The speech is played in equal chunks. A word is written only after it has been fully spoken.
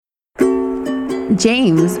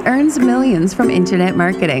James earns millions from internet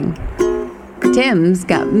marketing. Tim's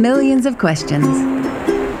got millions of questions.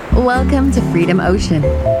 Welcome to Freedom Ocean.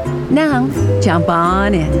 Now, jump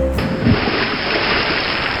on in.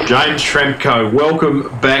 James Schramko, welcome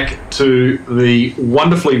back to the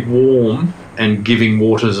wonderfully warm and giving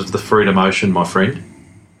waters of the Freedom Ocean, my friend.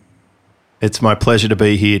 It's my pleasure to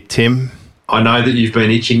be here, Tim. I know that you've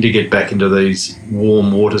been itching to get back into these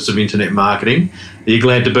warm waters of internet marketing. Are you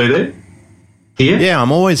glad to be there? Here? Yeah,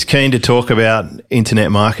 I'm always keen to talk about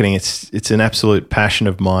internet marketing. It's an absolute passion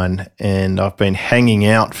of mine, and I've been hanging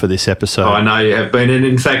out for this episode. I know you have been. And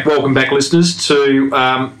in fact, welcome back, listeners, to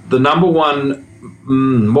the number one,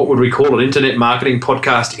 what would we call it, internet marketing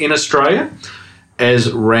podcast in Australia,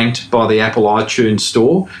 as ranked by the Apple iTunes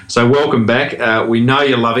store. So welcome back. We know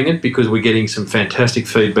you're loving it because we're getting some fantastic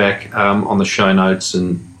feedback on the show notes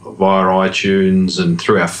and via iTunes and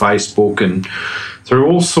through our Facebook and through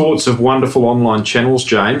all sorts of wonderful online channels,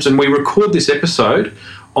 James. And we record this episode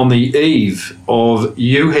on the eve of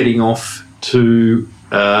you heading off to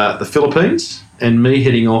the Philippines and me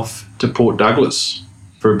heading off to Port Douglas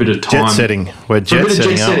for a bit of time. Jet setting. We're jet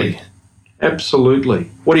setting, aren't we? Absolutely.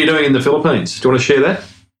 What are you doing in the Philippines? Do you want to share that?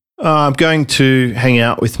 I'm going to hang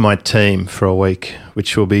out with my team for a week,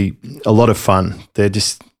 which will be a lot of fun. They're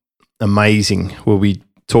just amazing. We'll be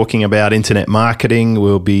talking about internet marketing.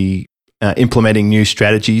 We'll be implementing new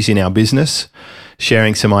strategies in our business,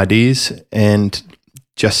 sharing some ideas, and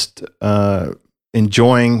just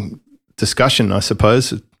enjoying discussion, I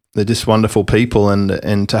suppose. They're just wonderful people,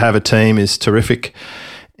 and to have a team is terrific.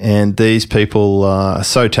 And these people are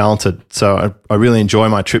so talented. So I really enjoy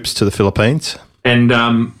my trips to the Philippines. And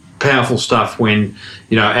powerful stuff when,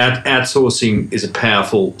 outsourcing is a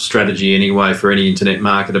powerful strategy anyway for any internet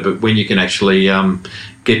marketer. But when you can actually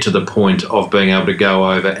get to the point of being able to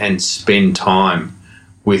go over and spend time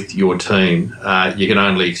with your team, you can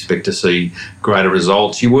only expect to see greater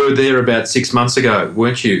results. You were there about 6 months ago,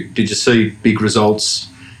 weren't you? Did you see big results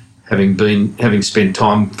having spent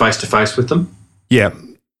time face-to-face with them? Yeah.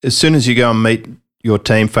 As soon as you go and meet your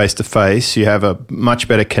team face-to-face, you have a much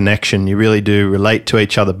better connection. You really do relate to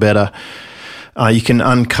each other better. You can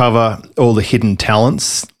uncover all the hidden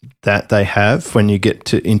talents that they have. When you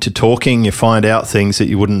get into talking, you find out things that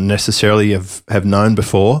you wouldn't necessarily have known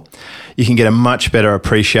before. You can get a much better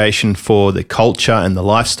appreciation for the culture and the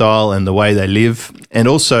lifestyle and the way they live. And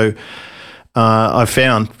also, I've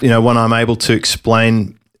found, when I'm able to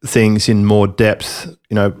explain things in more depth,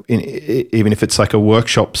 even if it's like a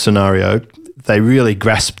workshop scenario, they really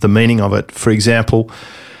grasp the meaning of it. For example,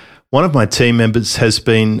 one of my team members has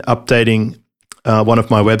been updating one of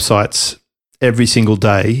my websites every single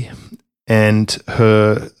day, and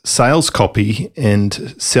her sales copy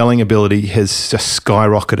and selling ability has just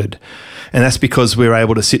skyrocketed. And that's because we're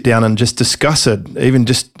able to sit down and just discuss it, even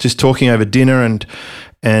just talking over dinner and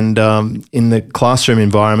in the classroom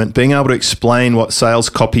environment, being able to explain what sales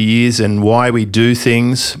copy is and why we do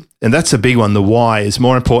things. And that's a big one. The why is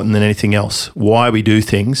more important than anything else, why we do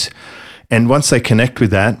things. And once they connect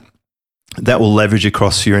with that, that will leverage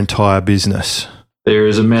across your entire business. There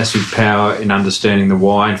is a massive power in understanding the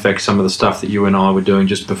why. In fact, some of the stuff that you and I were doing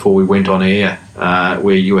just before we went on air,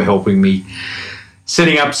 where you were helping me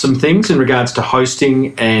setting up some things in regards to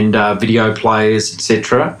hosting and video players,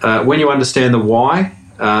 etc. When you understand the why,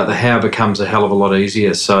 the how becomes a hell of a lot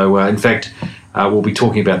easier. So, in fact, we'll be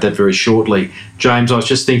talking about that very shortly. James, I was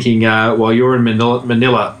just thinking, while you're in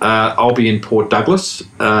Manila, I'll be in Port Douglas.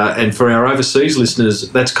 And for our overseas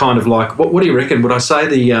listeners, that's kind of like, what do you reckon? Would I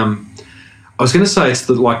say I was going to say it's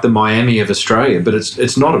like the Miami of Australia, but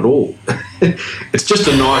it's not at all. It's just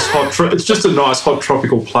a nice hot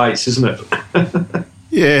tropical place, isn't it?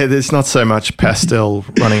 Yeah, there's not so much pastel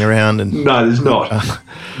running around, and no, there's not.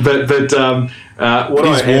 But what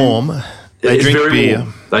it is warm. They drink beer.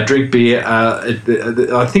 Warm. They drink beer.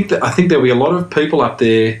 I think there'll be a lot of people up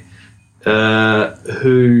there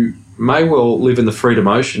who may well live in the Freedom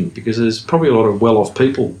Ocean, because there's probably a lot of well-off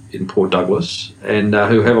people in Port Douglas and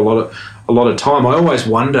who have a lot of time. I always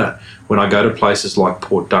wonder when I go to places like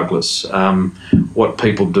Port Douglas what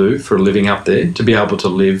people do for a living up there to be able to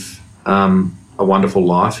live a wonderful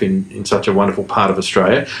life in such a wonderful part of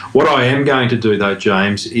Australia. What I am going to do, though,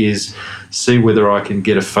 James, is see whether I can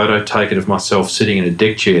get a photo taken of myself sitting in a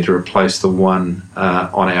deck chair to replace the one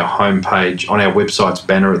on our homepage, on our website's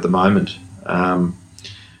banner at the moment.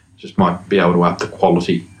 Just might be able to up the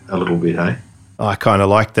quality a little bit, eh? I kind of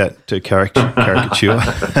like that caricature.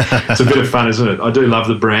 It's a bit of fun, isn't it? I do love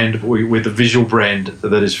the brand. With the visual brand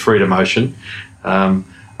that is Freedom Ocean.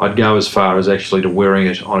 I'd go as far as actually to wearing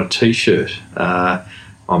it on a T-shirt.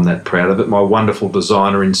 I'm that proud of it. My wonderful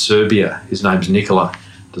designer in Serbia, his name's Nikola,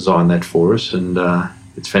 designed that for us, and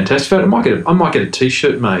it's fantastic. I might get a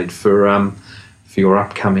T-shirt made for your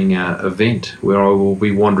upcoming event where I will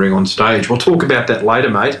be wandering on stage. We'll talk about that later,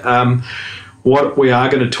 mate. What we are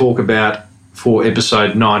going to talk about for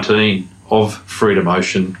episode 19 of Freedom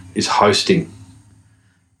Ocean is hosting.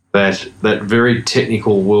 That very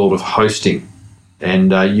technical world of hosting,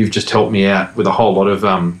 and you've just helped me out with a whole lot of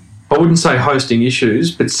I wouldn't say hosting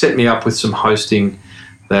issues, but set me up with some hosting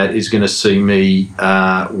that is going to see me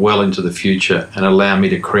well into the future and allow me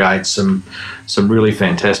to create some really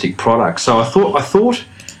fantastic products. So I thought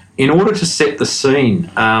in order to set the scene,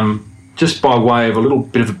 just by way of a little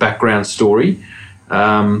bit of a background story,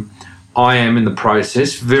 I am in the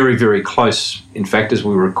process, very, very close, in fact, as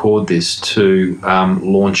we record this, to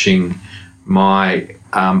launching my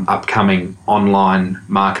upcoming online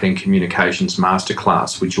marketing communications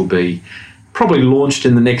masterclass, which will be probably launched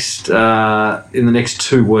in the next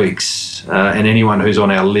 2 weeks, and anyone who's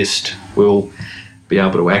on our list will be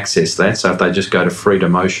able to access that. So if they just go to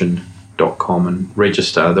freedomocean.com and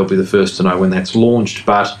register, they'll be the first to know when that's launched.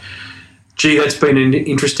 But gee, that's been an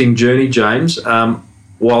interesting journey, James.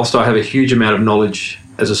 Whilst I have a huge amount of knowledge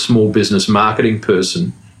as a small business marketing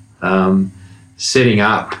person, setting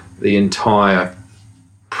up the entire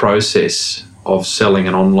process of selling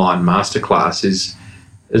an online masterclass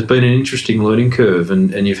has been an interesting learning curve,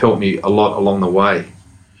 and you've helped me a lot along the way.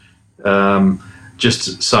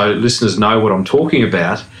 Just so listeners know what I'm talking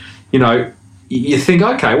about, you think,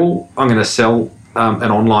 okay, well, I'm going to sell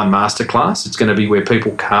an online masterclass. It's going to be where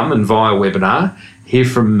people come and via webinar hear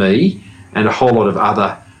from me and a whole lot of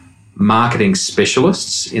other marketing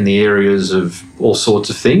specialists in the areas of all sorts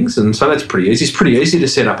of things. And so that's pretty easy. It's pretty easy to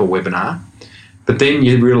set up a webinar. But then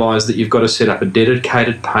you realise that you've got to set up a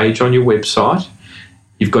dedicated page on your website.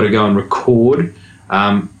 You've got to go and record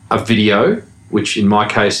a video, which in my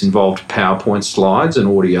case involved PowerPoint slides and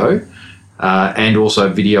audio, and also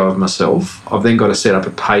video of myself. I've then got to set up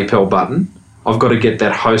a PayPal button. I've got to get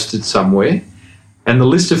that hosted somewhere. And the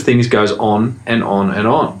list of things goes on and on and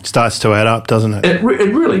on. Starts to add up, doesn't it? It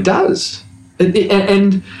really does.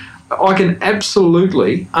 And I can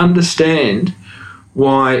absolutely understand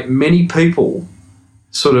why many people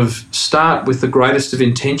sort of start with the greatest of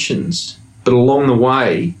intentions, but along the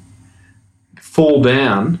way fall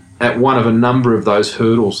down at one of a number of those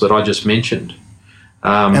hurdles that I just mentioned.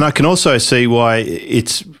 And I can also see why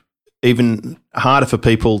it's even harder for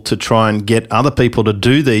people to try and get other people to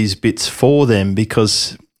do these bits for them,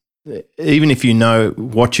 because even if you know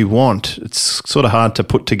what you want, it's sort of hard to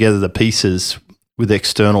put together the pieces with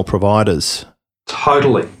external providers.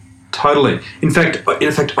 Totally. In fact,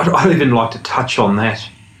 I'd even like to touch on that.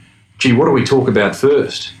 Gee, what do we talk about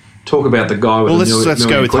first? Talk about the guy with let's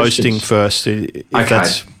go with hosting first. If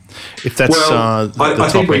that's the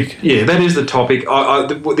topic. That is the topic.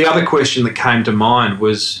 The other question that came to mind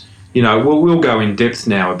was, we'll go in depth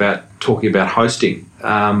now about talking about hosting,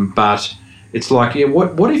 but it's like,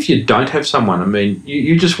 what if you don't have someone? I mean,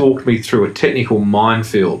 you just walked me through a technical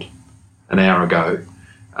minefield an hour ago,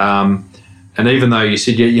 and even though you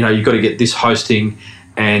said, you've got to get this hosting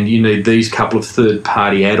and you need these couple of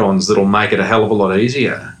third-party add-ons that'll make it a hell of a lot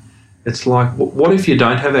easier, it's like, what if you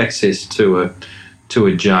don't have access to a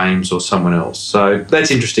James or someone else? So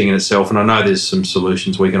that's interesting in itself, and I know there's some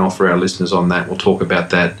solutions we can offer our listeners on that. We'll talk about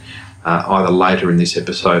that either later in this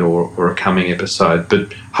episode or a coming episode.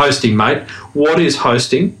 But hosting, mate, what is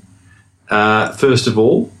hosting, first of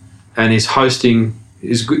all? And is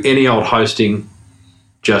any old hosting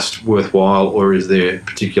just worthwhile, or is there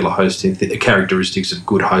particular hosting characteristics of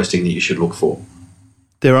good hosting that you should look for?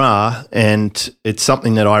 There are, and it's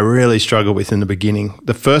something that I really struggled with in the beginning.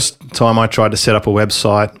 The first time I tried to set up a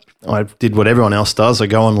website, I did what everyone else does. I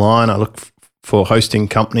go online, I look for hosting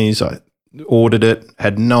companies, I ordered it,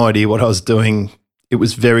 had no idea what I was doing. It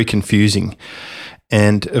was very confusing.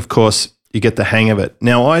 And of course, you get the hang of it.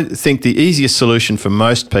 Now, I think the easiest solution for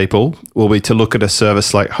most people will be to look at a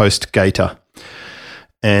service like HostGator.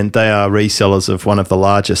 And they are resellers of one of the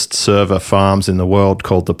largest server farms in the world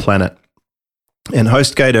called The Planet. And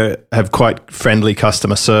HostGator have quite friendly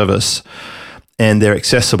customer service, and they're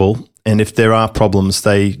accessible. And if there are problems,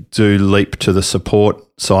 they do leap to the support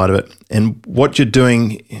side of it. And what you're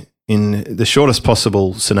doing in the shortest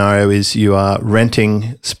possible scenario is you are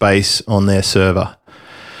renting space on their server.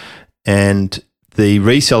 And the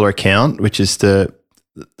reseller account, which is the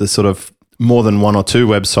sort of more than one or two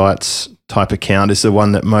websites type account, is the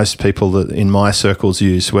one that most people in my circles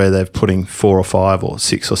use, where they're putting 4 or 5 or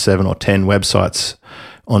 6 or 7 or 10 websites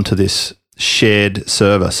onto this shared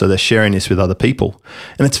server. So they're sharing this with other people.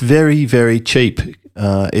 And it's very, very cheap.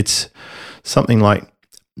 It's something like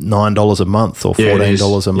 $9 a month or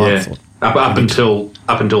 $14 a month. Yeah. Up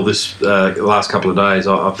until this last couple of days,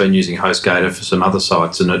 I've been using HostGator for some other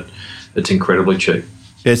sites, and it's incredibly cheap.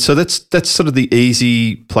 Yeah, so that's sort of the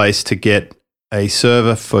easy place to get a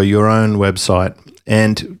server for your own website.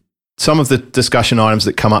 And some of the discussion items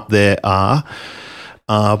that come up there are,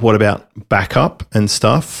 what about backup and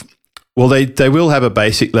stuff? Well, they will have a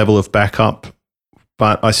basic level of backup,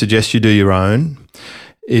 but I suggest you do your own.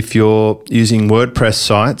 If you're using WordPress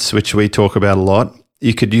sites, which we talk about a lot,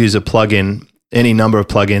 you could use a plugin, any number of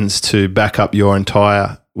plugins to back up your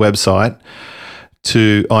entire website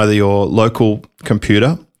to either your local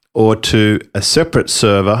computer or to a separate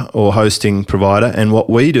server or hosting provider. And what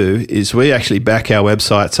we do is we actually back our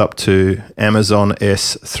websites up to Amazon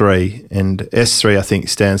S3. And S3, I think,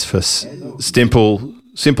 stands for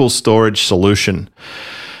Simple Storage Solution.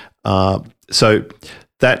 So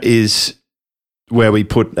that is where we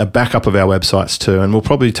put a backup of our websites to. And we'll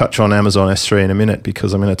probably touch on Amazon S3 in a minute,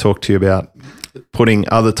 because I'm going to talk to you about putting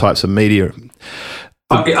other types of media.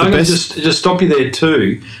 I'm going to just stop you there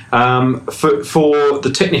too. For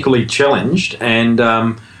the technically challenged, and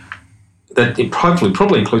that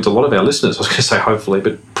probably includes a lot of our listeners. I was going to say hopefully,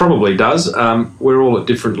 but probably does. We're all at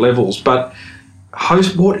different levels. But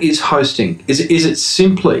what is hosting? Is it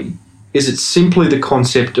simply the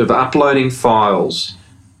concept of uploading files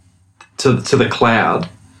to the cloud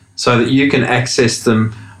so that you can access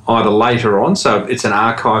them either later on, so it's an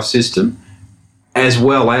archive system, as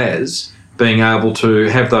well as being able to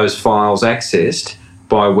have those files accessed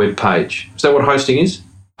by a web page? Is that what hosting is?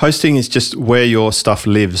 Hosting is just where your stuff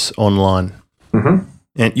lives online. Mm-hmm.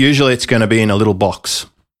 And usually it's going to be in a little box.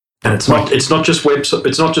 And it's not just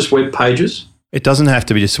web pages? It doesn't have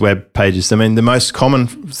to be just web pages. I mean, the most common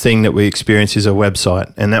thing that we experience is a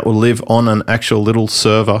website, and that will live on an actual little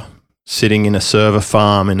server sitting in a server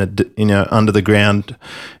farm under the ground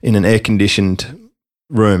in an air-conditioned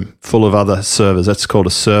room full of other servers. That's called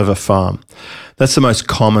a server farm. That's the most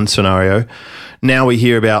common scenario. Now we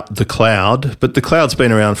hear about the cloud, but the cloud's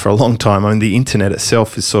been around for a long time. I mean, the internet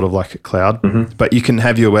itself is sort of like a cloud, but you can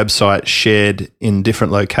have your website shared in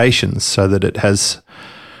different locations so that it has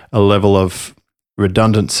a level of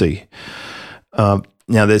redundancy.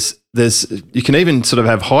 Now there's you can even sort of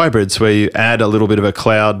have hybrids where you add a little bit of a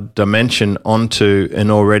cloud dimension onto an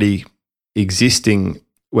already existing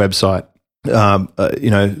website,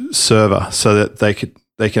 server, so that they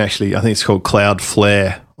can actually, I think it's called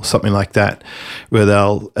Cloudflare or something like that, where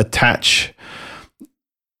they'll attach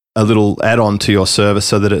a little add-on to your server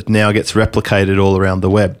so that it now gets replicated all around the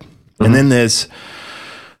web. Mm-hmm. And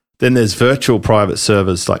then there's virtual private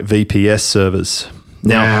servers like VPS servers.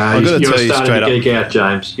 Now, I've got to tell you straight up. You are starting to geek out,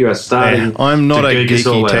 James. You are starting. I'm not a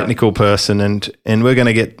geeky technical person, and we're going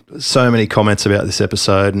to get so many comments about this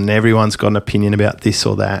episode, and everyone's got an opinion about this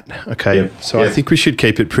or that. Okay, I think we should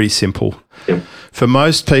keep it pretty simple. Yep. For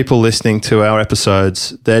most people listening to our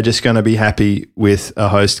episodes, they're just going to be happy with a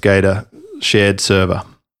HostGator shared server.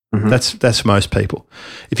 Mm-hmm. That's most people.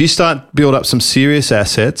 If you start build up some serious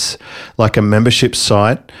assets like a membership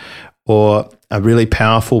site or a really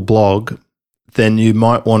powerful blog, then you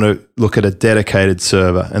might want to look at a dedicated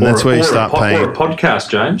server, and that's where you start paying. Or a podcast,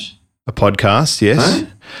 James. A podcast, yes.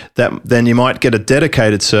 Huh? Then you might get a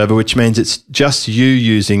dedicated server, which means it's just you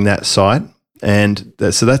using that site, and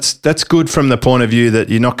so that's good from the point of view that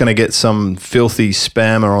you're not going to get some filthy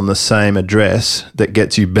spammer on the same address that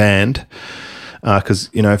gets you banned. Because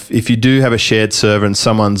if you do have a shared server and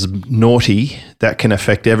someone's naughty, that can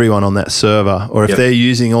affect everyone on that server. Or if they're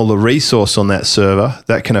using all the resource on that server,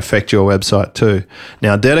 that can affect your website too.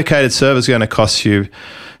 Now, a dedicated server is going to cost you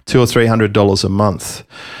 $200 or $300 a month,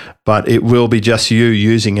 but it will be just you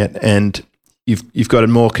using it, and you've got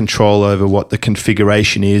more control over what the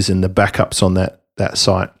configuration is and the backups on that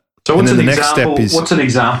site. So what's an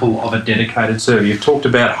example of a dedicated server? You've talked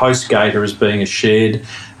about HostGator as being a shared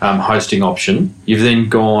hosting option. You've then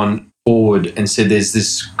gone forward and said there's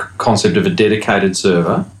this concept of a dedicated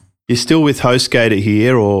server. You're still with HostGator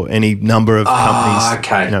here, or any number of companies,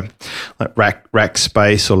 okay. Like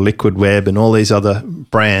Rackspace or Liquid Web and all these other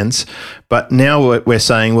brands. But now we're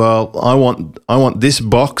saying, well, I want this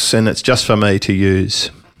box, and it's just for me to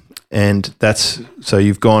use. And so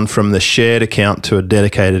you've gone from the shared account to a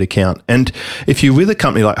dedicated account. And if you're with a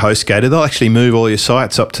company like HostGator, they'll actually move all your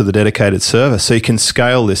sites up to the dedicated server, so you can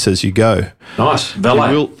scale this as you go. Nice.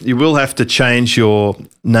 Valet. You will have to change your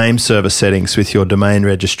name server settings with your domain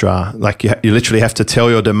registrar. Like you literally have to tell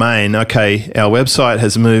your domain, okay, our website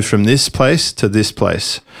has moved from this place to this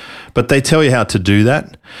place. But they tell you how to do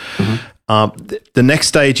that. Mm-hmm. The next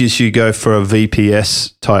stage is you go for a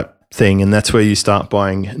VPS type thing, and that's where you start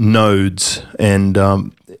buying nodes, and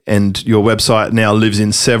your website now lives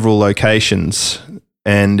in several locations,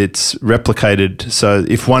 and it's replicated. So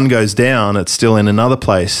if one goes down, it's still in another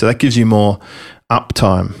place. So that gives you more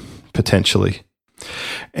uptime potentially.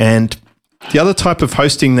 And the other type of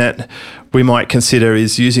hosting that we might consider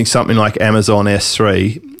is using something like Amazon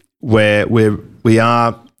S3, where we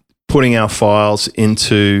are putting our files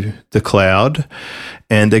into the cloud,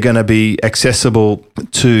 and they're going to be accessible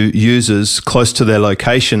to users close to their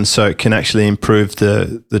location, so it can actually improve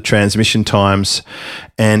the transmission times.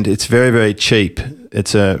 And it's very, very cheap.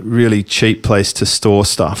 It's a really cheap place to store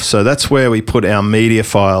stuff. So that's where we put our media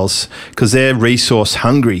files, because they're resource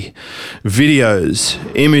hungry. Videos,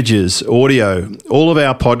 images, audio, all of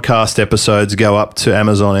our podcast episodes go up to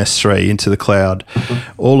Amazon S3 into the cloud.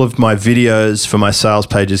 All of my videos for my sales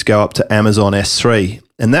pages go up to Amazon S3.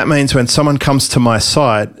 And that means when someone comes to my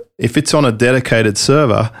site, if it's on a dedicated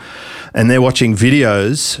server and they're watching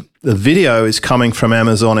videos, the video is coming from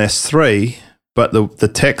Amazon S3, but the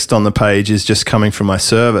text on the page is just coming from my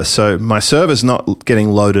server. So my server's not getting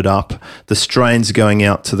loaded up. The strain's going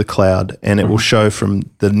out to the cloud, and it will show from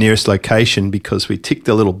the nearest location because we tick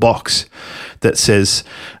the little box that says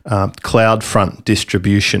CloudFront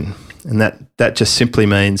distribution. And that just simply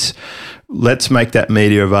means let's make that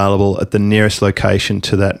media available at the nearest location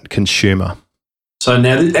to that consumer. So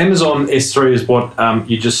now Amazon S3 is what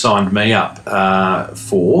you just signed me up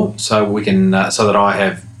for, so we can so that I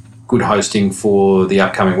have good hosting for the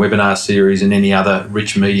upcoming webinar series and any other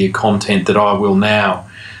rich media content that I will now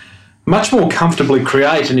much more comfortably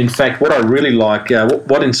create. And in fact, what I really like,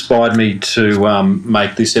 what inspired me to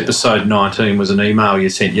make this episode 19 was an email you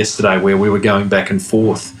sent yesterday where we were going back and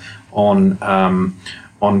forth on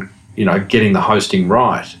getting the hosting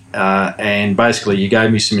right, and basically you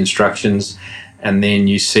gave me some instructions, and then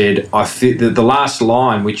you said, I feel that the last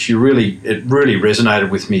line, which it really resonated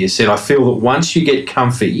with me. You said, I feel that once you get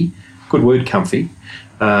comfy, good word, comfy,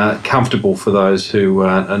 comfortable for those who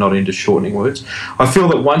are not into shortening words. I feel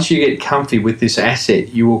that once you get comfy with this asset,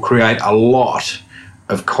 you will create a lot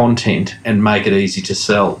of content and make it easy to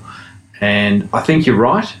sell. And I think you're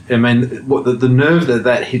right. I mean, what the nerve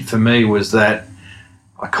that hit for me was that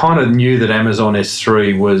I kind of knew that Amazon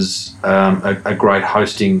S3 was a great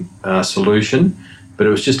hosting solution, but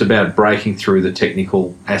it was just about breaking through the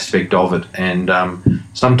technical aspect of it. And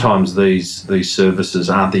sometimes these services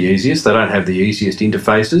aren't the easiest. They don't have the easiest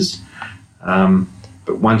interfaces.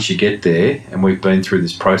 But once you get there, and we've been through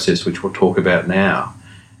this process, which we'll talk about now,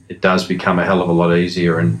 it does become a hell of a lot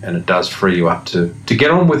easier, and it does free you up to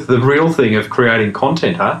get on with the real thing of creating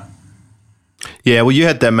content, huh? Yeah, well, you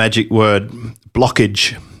had that magic word,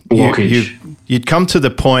 blockage. You'd come to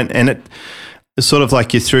the point, and it's sort of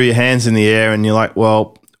like you threw your hands in the air and you're like,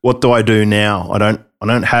 well, what do I do now? I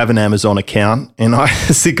don't have an Amazon account. And I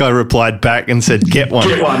think I replied back and said, get one.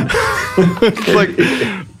 Get one. Like,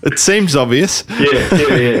 it seems obvious.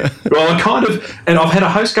 Yeah. Well, and I've had a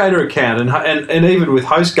HostGator account, and even with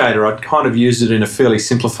HostGator, I'd kind of used it in a fairly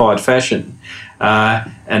simplified fashion.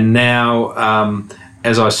 And now,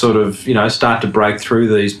 as I sort of, start to break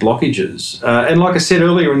through these blockages, and like I said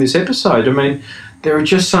earlier in this episode, I mean, there are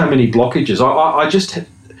just so many blockages.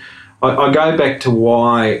 I go back to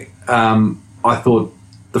why I thought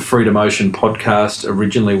the Freedom Ocean podcast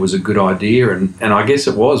originally was a good idea, and I guess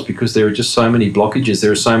it was because there are just so many blockages.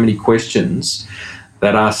 There are so many questions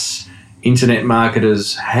that us internet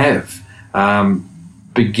marketers have,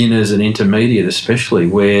 beginners and intermediate especially,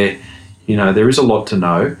 where, there is a lot to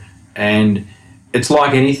know. And it's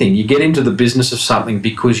like anything. You get into the business of something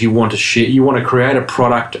because you want to share, you want to create a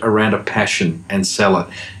product around a passion and sell it.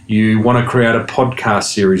 You want to create a podcast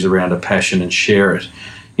series around a passion and share it.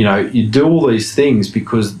 You do all these things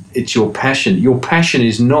because it's your passion. Your passion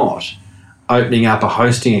is not opening up a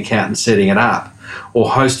hosting account and setting it up,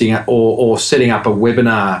 or or setting up a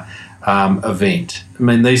webinar event. I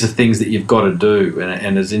mean, these are things that you've got to do.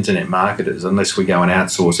 And as internet marketers, unless we go and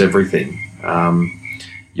outsource everything,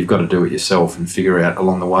 you've got to do it yourself and figure out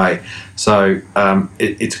along the way. So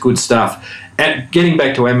it's good stuff. And getting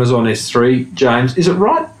back to Amazon S3, James, is it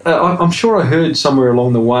right? I'm sure I heard somewhere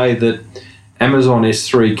along the way that Amazon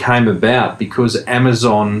S3 came about because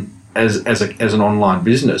Amazon, as an online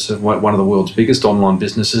business, one of the world's biggest online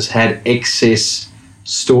businesses, had excess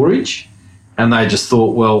storage, and they just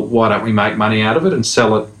thought, well, why don't we make money out of it and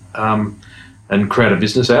sell it and create a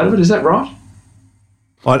business out of it? Is that right?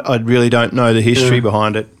 I really don't know the history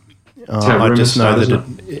behind it. I just know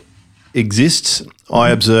that it exists.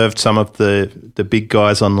 I observed some of the big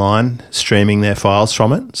guys online streaming their files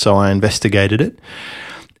from it, so I investigated it.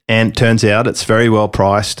 And it turns out it's very well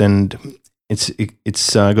priced, and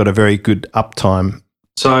It's got a very good uptime.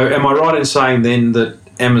 So am I right in saying then that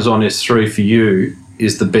Amazon S3 for you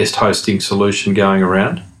is the best hosting solution going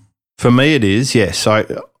around? For me, it is, yes. I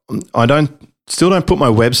still don't put my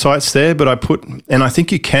websites there, but and I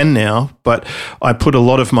think you can now, but I put a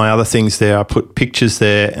lot of my other things there. I put pictures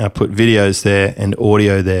there, and I put videos there and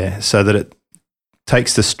audio there so that it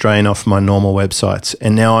takes the strain off my normal websites.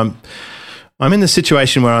 And now I'm in the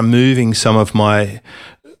situation where I'm moving some of my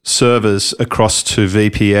servers across to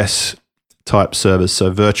VPS type servers, so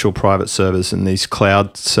virtual private servers in these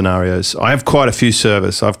cloud scenarios. I have quite a few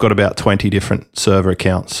servers. I've got about 20 different server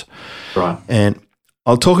accounts. Right. And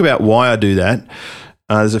I'll talk about why I do that.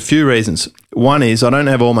 There's a few reasons. One is I don't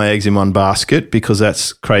have all my eggs in one basket because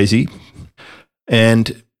that's crazy.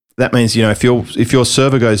 And that means, if your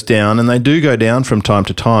server goes down, and they do go down from time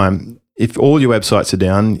to time, if all your websites are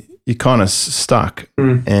down, you're kind of stuck.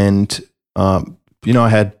 And, I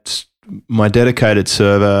had my dedicated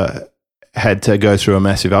server had to go through a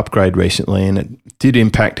massive upgrade recently, and it did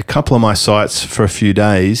impact a couple of my sites for a few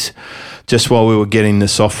days just while we were getting the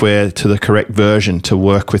software to the correct version to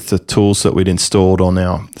work with the tools that we'd installed on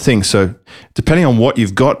our thing. So depending on what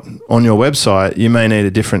you've got on your website, you may need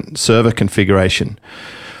a different server configuration.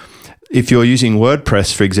 If you're using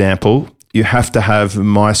WordPress, for example, you have to have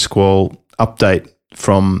MySQL update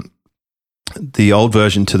from the old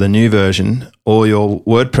version to the new version, or your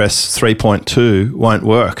WordPress 3.2 won't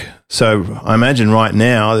work. So I imagine right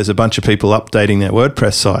now there's a bunch of people updating their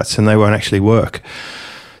WordPress sites and they won't actually work.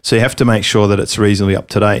 So you have to make sure that it's reasonably up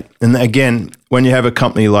to date. And again, when you have a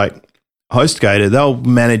company like HostGator, they'll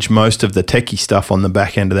manage most of the techie stuff on the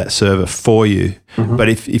back end of that server for you. But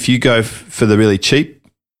if you go for the really cheap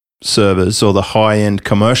servers or the high-end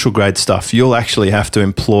commercial grade stuff, you'll actually have to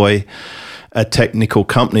employ a technical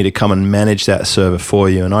company to come and manage that server for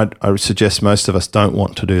you. And I would suggest most of us don't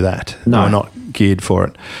want to do that. No. We're not geared for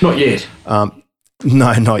it. Not yet. No,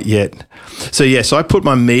 not yet. So yes, I put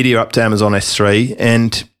my media up to Amazon S3,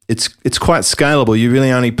 and it's quite scalable. You're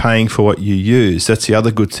really only paying for what you use. That's the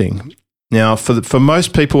other good thing. Now, for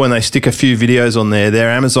most people, when they stick a few videos on there, their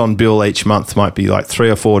Amazon bill each month might be like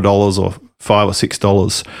 $3 or $4 or $5 or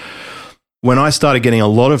 $6. When I started getting a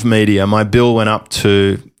lot of media, my bill went up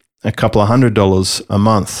to a couple of $100 a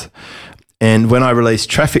month. And when I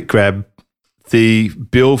released Traffic Grab, the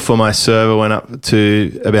bill for my server went up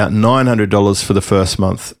to about $900 for the first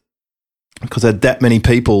month because I had that many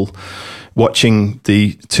people watching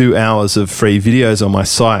the 2 hours of free videos on my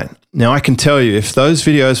site. Now, I can tell you, if those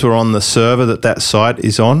videos were on the server that site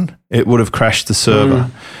is on, it would have crashed the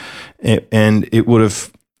server and it would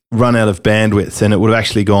have run out of bandwidth and it would have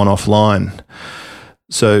actually gone offline.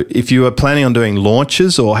 So if you are planning on doing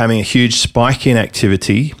launches or having a huge spike in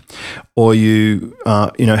activity, or you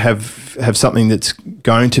have something that's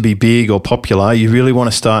going to be big or popular, you really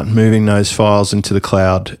want to start moving those files into the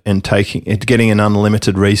cloud and getting an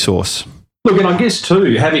unlimited resource. Look, and I guess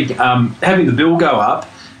too, having the bill go up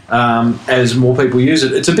as more people use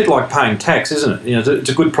it, it's a bit like paying tax, isn't it? It's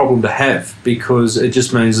a good problem to have because it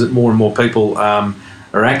just means that more and more people are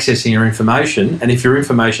accessing your information, and if your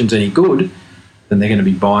information's any good, then they're going to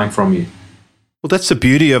be buying from you. Well, that's the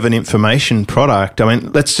beauty of an information product. I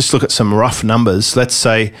mean, let's just look at some rough numbers. Let's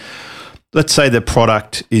say the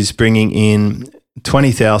product is bringing in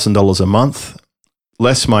 $20,000 a month,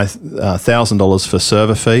 less my $1,000 for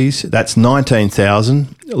server fees. That's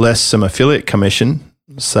 $19,000, less some affiliate commission,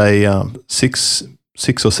 say $6,000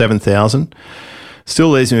 or $7,000. Still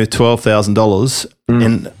leaves me with $12,000.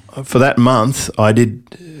 And for that month, I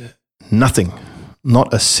did nothing,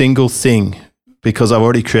 not a single thing, because I've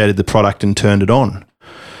already created the product and turned it on.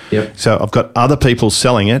 Yep. So I've got other people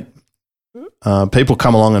selling it. People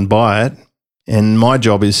come along and buy it, and my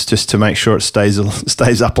job is just to make sure it stays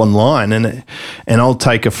up online. And I'll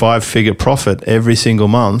take a 5-figure profit every single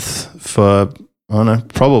month for, I don't know,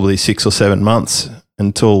 probably 6 or 7 months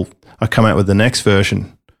until I come out with the next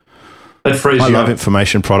version. That frees I you love up.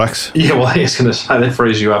 information products. Yeah, well, I was going to say that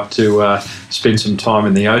frees you up to spend some time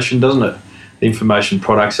in the ocean, doesn't it? The information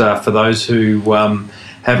products are, for those who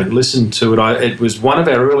haven't listened to it, it was one of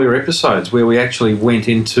our earlier episodes where we actually went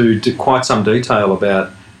into quite some detail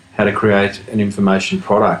about how to create an information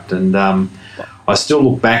product. And I still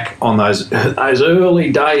look back on those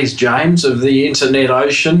early days, James, of the internet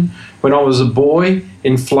ocean when I was a boy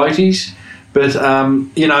in floaties. But,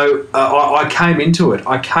 I came into it.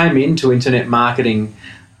 I came into internet marketing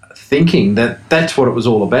thinking that that's what it was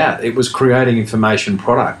all about. It was creating information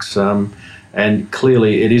products. And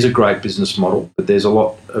clearly it is a great business model, but there's a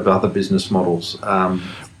lot of other business models.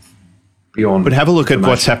 beyond. But have a look at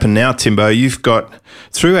what's happened now, Timbo. You've got,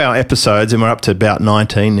 through our episodes, and we're up to about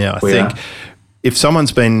 19 now, I think. If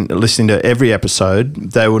someone's been listening to every episode,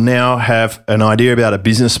 they will now have an idea about a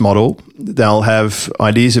business model. They'll have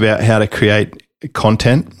ideas about how to create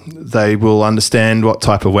content. They will understand what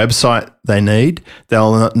type of website they need.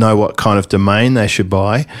 They'll know what kind of domain they should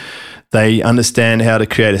buy. They understand how to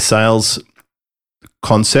create a sales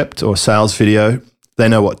concept or sales video. They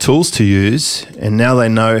know what tools to use, and now they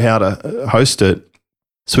know how to host it.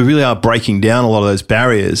 So we really are breaking down a lot of those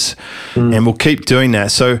barriers, and we'll keep doing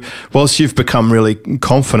that. So whilst you've become really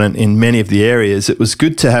confident in many of the areas, it was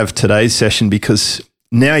good to have today's session because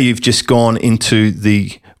now you've just gone into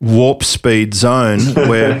the warp speed zone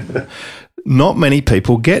where not many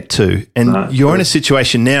people get to. And you're in a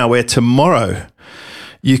situation now where tomorrow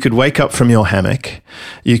you could wake up from your hammock,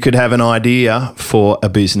 you could have an idea for a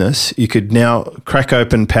business, you could now crack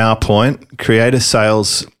open PowerPoint, create a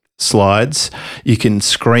sales slides, you can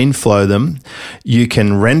screen flow them, you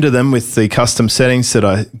can render them with the custom settings that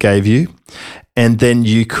I gave you, and then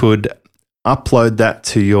you could upload that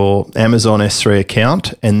to your Amazon S3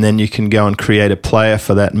 account, and then you can go and create a player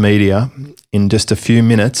for that media in just a few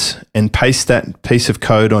minutes and paste that piece of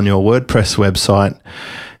code on your WordPress website,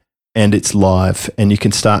 and it's live, and you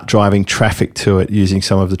can start driving traffic to it using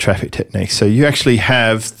some of the traffic techniques. So you actually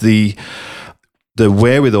have the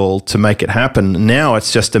wherewithal to make it happen. Now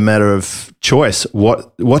it's just a matter of choice.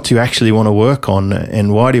 What do you actually want to work on,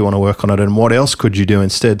 and why do you want to work on it, and what else could you do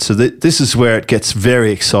instead? So this is where it gets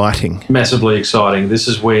very exciting. Massively exciting. This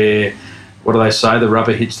is where, what do they say, the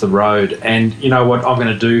rubber hits the road. And you know what I'm going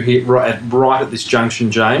to do here right at this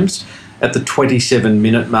junction, James, at the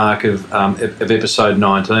 27-minute mark of episode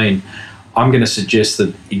 19, I'm going to suggest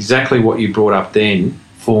that exactly what you brought up then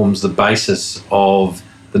forms the basis of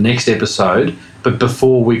the next episode. But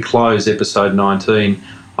before we close episode 19,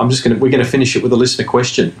 we're going to finish it with a listener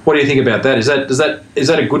question. What do you think about that? Is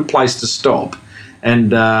that a good place to stop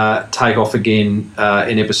and take off again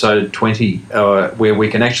in episode 20, where we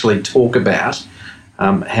can actually talk about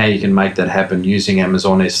how you can make that happen using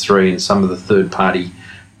Amazon S3 and some of the third-party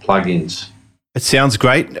plugins? It sounds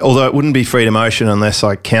great, although it wouldn't be Freedom Ocean unless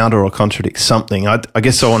I counter or contradict something. I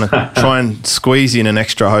guess I want to try and squeeze in an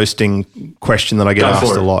extra hosting question that I get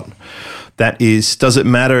asked a lot. That is, does it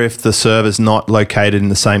matter if the server's not located in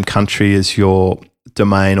the same country as your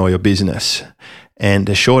domain or your business? And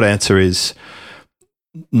the short answer is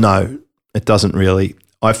no, it doesn't really.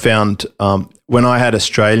 I found when I had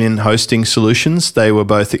Australian hosting solutions, they were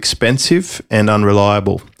both expensive and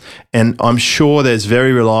unreliable. And I'm sure there's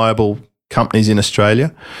very reliable companies in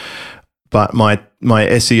Australia, but my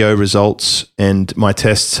SEO results and my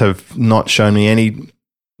tests have not shown me any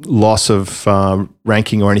loss of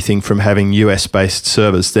ranking or anything from having US-based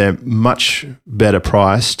servers. They're much better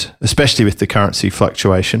priced, especially with the currency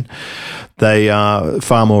fluctuation. They are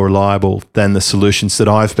far more reliable than the solutions that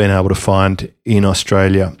I've been able to find in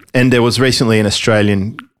Australia. And there was recently an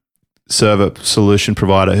Australian server solution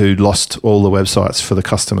provider who lost all the websites for the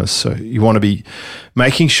customers. So you want to be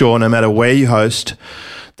making sure, no matter where you host,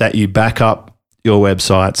 that you back up your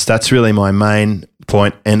websites. That's really my main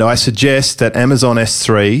point. And I suggest that Amazon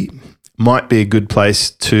S3 might be a good place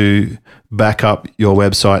to back up your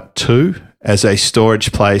website to as a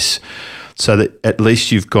storage place, so that at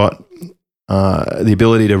least you've got the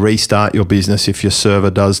ability to restart your business if your server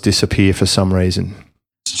does disappear for some reason.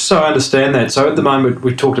 So I understand that. So at the moment,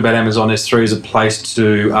 we talked about Amazon S3 as a place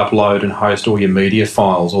to upload and host all your media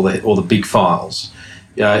files, or the big files.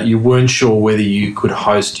 You weren't sure whether you could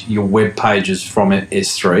host your web pages from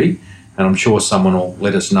S3, and I'm sure someone will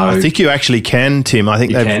let us know. I think you actually can, Tim. I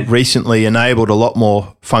think they've recently enabled a lot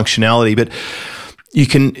more functionality, but you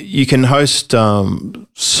can host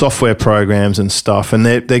software programs and stuff, and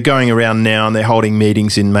they're going around now and they're holding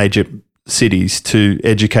meetings in major cities to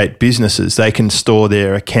educate businesses. They can store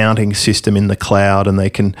their accounting system in the cloud, and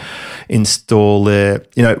they can install their,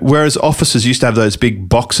 whereas offices used to have those big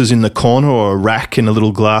boxes in the corner or a rack in a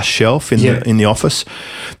little glass shelf in the office.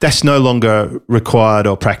 That's no longer required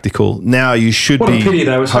or practical. Now you should be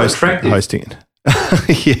hosting it.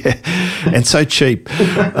 Yeah, and so cheap.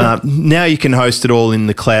 Now you can host it all in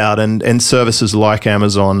the cloud, and services like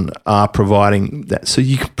Amazon are providing that. So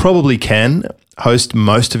you probably can host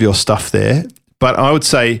most of your stuff there, but I would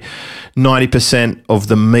say 90% of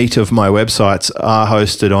the meat of my websites are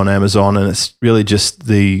hosted on Amazon, and it's really just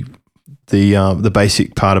the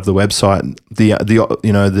basic part of the website. The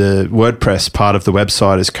WordPress part of the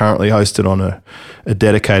website is currently hosted on a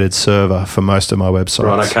dedicated server for most of my websites.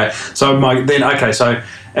 Right. Okay. So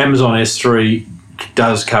Amazon S3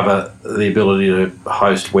 does cover the ability to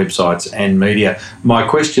host websites and media. My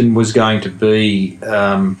question was going to be,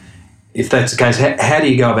 if that's the case, how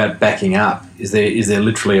do you go about backing up? Is there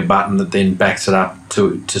literally a button that then backs it up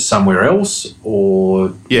to somewhere else, or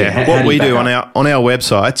what we do on our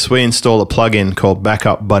websites, we install a plugin called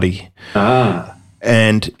Backup Buddy.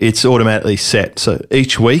 And it's automatically set. So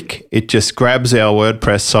each week it just grabs our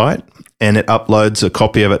WordPress site and it uploads a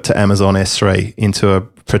copy of it to Amazon S3 into a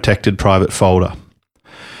protected private folder.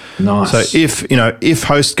 Nice. So if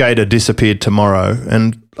HostGator disappeared tomorrow,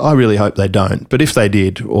 and I really hope they don't, but if they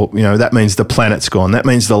did, or that means the planet's gone. That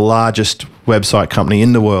means the largest website company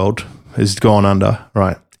in the world has gone under,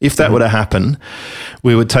 right? If that were to happen,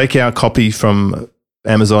 we would take our copy from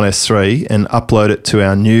Amazon S3 and upload it to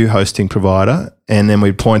our new hosting provider, and then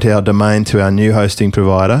we'd point our domain to our new hosting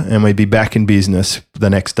provider, and we'd be back in business the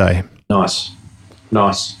next day. Nice.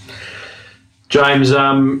 James,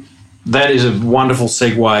 that is a wonderful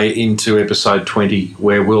segue into episode 20,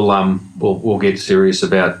 where we'll get serious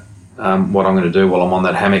about what I'm going to do while I'm on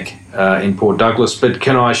that hammock in Port Douglas. But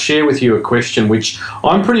can I share with you a question which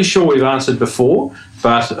I'm pretty sure we've answered before,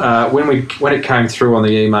 but when it came through on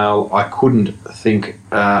the email, I couldn't think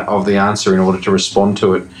of the answer in order to respond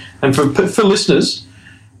to it. And for listeners,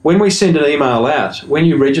 when we send an email out, when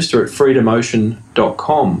you register at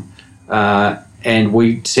freedomocean.com, and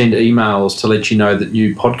we send emails to let you know that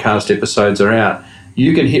new podcast episodes are out,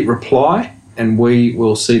 you can hit reply, and we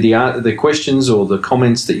will see the questions or the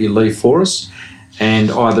comments that you leave for us and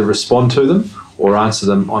either respond to them or answer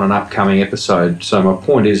them on an upcoming episode. So my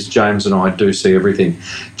point is, James and I do see everything.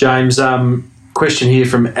 James, question here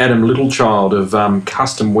from Adam Littlechild of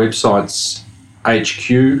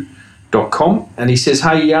customwebsiteshq.com, and he says,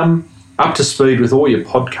 hey, up to speed with all your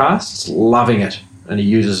podcasts, loving it. And he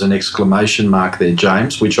uses an exclamation mark there,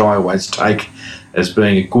 James, which I always take as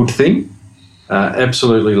being a good thing.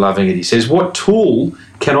 Absolutely loving it. He says, what tool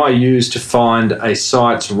can I use to find a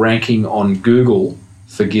site's ranking on Google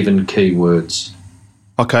for given keywords?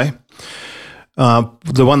 Okay.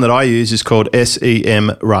 The one that I use is called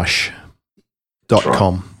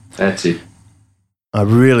semrush.com. That's it. I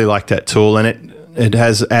really like that tool, and it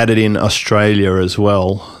has added in Australia as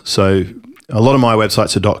well. So a lot of my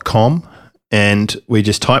websites are .com, and we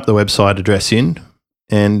just type the website address in,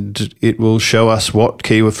 and it will show us what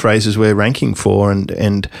keyword phrases we're ranking for.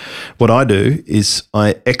 And what I do is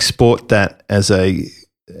I export that as a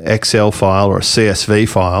Excel file or a CSV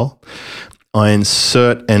file. I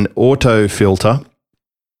insert an auto filter,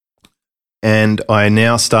 and I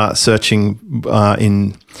now start searching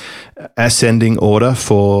in ascending order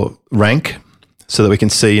for rank so that we can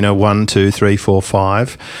see, 1, 2, 3, 4,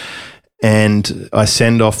 5. And I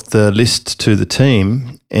send off the list to the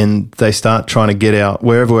team, and they start trying to get out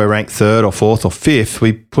wherever we're ranked 3rd or 4th or 5th.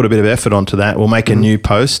 We put a bit of effort onto that. We'll make a new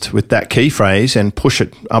post with that key phrase and push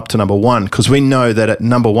it up to number 1, because we know that at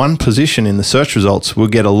number 1 position in the search results, we'll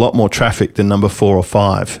get a lot more traffic than number 4 or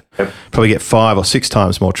 5. Yep. Probably get 5 or 6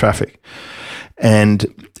 times more traffic. And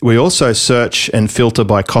we also search and filter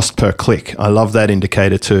by cost per click. I love that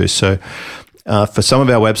indicator too. So for some of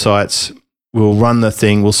our websites, we'll run the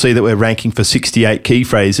thing. We'll see that we're ranking for 68 key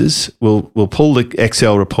phrases. We'll pull the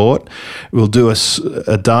Excel report. We'll do a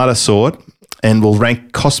data sort, and we'll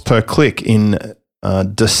rank cost per click in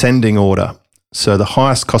descending order. So the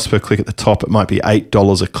highest cost per click at the top, it might be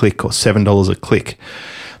 $8 a click or $7 a click.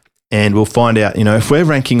 And we'll find out, if we're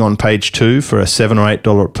ranking on page 2 for a $7 or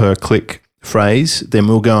 $8 per click phrase, then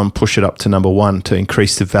we'll go and push it up to number 1 to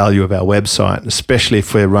increase the value of our website, especially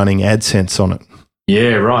if we're running AdSense on it.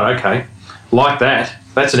 Yeah, right. Okay. Like that.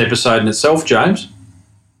 That's an episode in itself, James.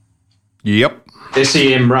 Yep.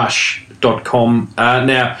 semrush.com.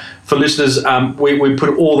 Now, for listeners, we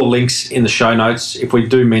put all the links in the show notes. If we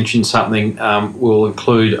do mention something, we'll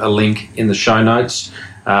include a link in the show notes.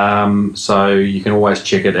 So you can always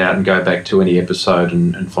check it out and go back to any episode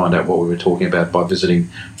and find out what we were talking about by visiting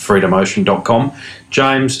freedomocean.com.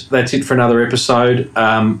 James, that's it for another episode.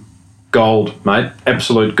 Gold, mate.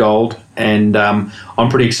 Absolute gold. And I'm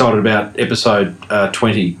pretty excited about episode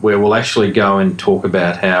 20, where we'll actually go and talk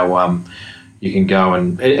about how you can go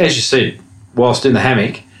and, as you said, whilst in the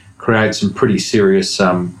hammock, create some pretty serious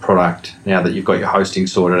product now that you've got your hosting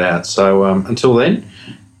sorted out. So until then,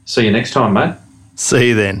 see you next time, mate. See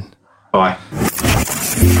you then. Bye.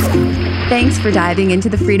 Thanks for diving into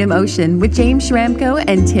the Freedom Ocean with James Schramko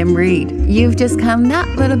and Tim Reed. You've just come that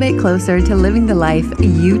little bit closer to living the life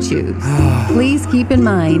you choose. Please keep in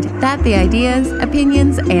mind that the ideas,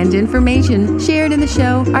 opinions, and information shared in the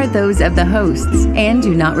show are those of the hosts and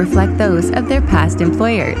do not reflect those of their past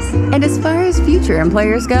employers. And as far as future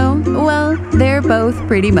employers go, well, they're both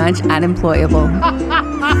pretty much unemployable.